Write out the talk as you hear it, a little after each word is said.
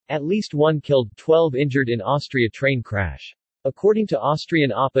At least one killed, 12 injured in Austria train crash. According to Austrian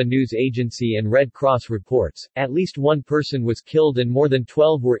APA news agency and Red Cross reports, at least one person was killed and more than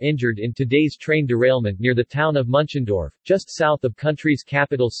 12 were injured in today's train derailment near the town of Münchendorf, just south of country's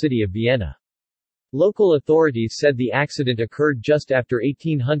capital city of Vienna. Local authorities said the accident occurred just after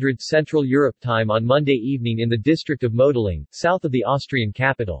 1800 Central Europe time on Monday evening in the district of Mödling, south of the Austrian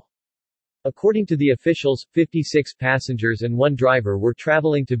capital. According to the officials, 56 passengers and one driver were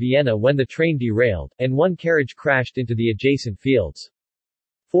traveling to Vienna when the train derailed, and one carriage crashed into the adjacent fields.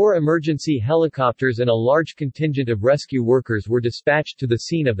 4 emergency helicopters and a large contingent of rescue workers were dispatched to the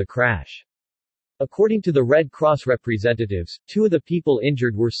scene of the crash. According to the Red Cross representatives, 2 of the people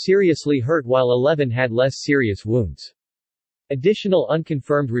injured were seriously hurt while 11 had less serious wounds. Additional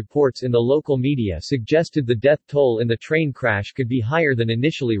unconfirmed reports in the local media suggested the death toll in the train crash could be higher than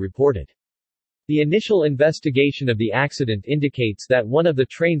initially reported. The initial investigation of the accident indicates that one of the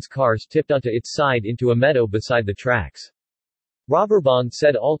train's cars tipped onto its side into a meadow beside the tracks. Rabobank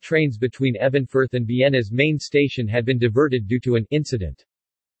said all trains between Ebenfurth and Vienna's main station had been diverted due to an incident.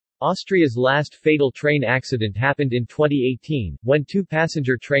 Austria's last fatal train accident happened in 2018, when 2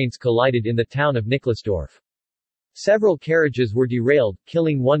 passenger trains collided in the town of Nicklasdorf. Several carriages were derailed,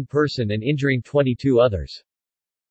 killing 1 person and injuring 22 others.